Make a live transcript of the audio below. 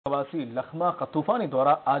प्रवासी लखमा का तूफानी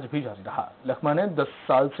दौरा आज भी जारी रहा। लखमा ने 10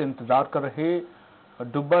 साल से इंतजार कर रहे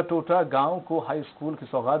डुब्बा टोटा गांव को हाई स्कूल की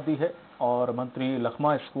सौगात दी है और मंत्री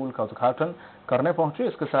लखमा स्कूल का उद्घाटन करने पहुंचे।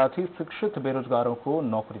 इसके साथ ही शिक्षित बेरोजगारों को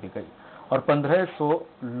नौकरी दी गई और 1500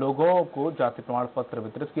 लोगों को जाति प्रमाण पत्र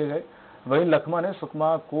वितरित किए गए। वहीं लखमा ने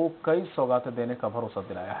सुकमा को कई सौगातें देने का भरोसा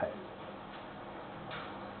दिलाया है।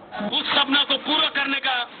 उस सपना को पूरा करने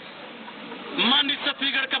का माननीय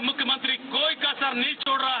छत्तीसगढ़ का मुख्यमंत्री कोई कसर नहीं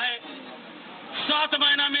छोड़ रहा है। 7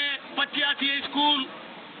 महीना में 85 स्कूल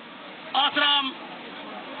आश्रम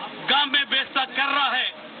गांव में व्यवस्था कर रहा है।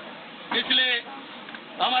 इसलिए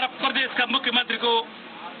हमारा प्रदेश का मुख्यमंत्री को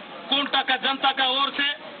कोंटा का जनता का ओर से,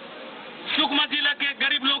 सुकमा जिला के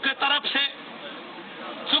गरीब लोगों के तरफ से,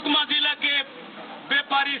 सुकमा जिला के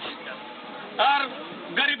व्यापारी और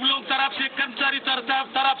गरीब लोग तरफ से, कर्मचारी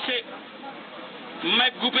तरफ से मैं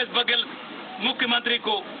भूपेश बघेल मुख्यमंत्री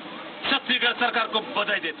को छत्तीसगढ़ सरकार को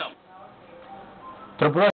बधाई देता हूं।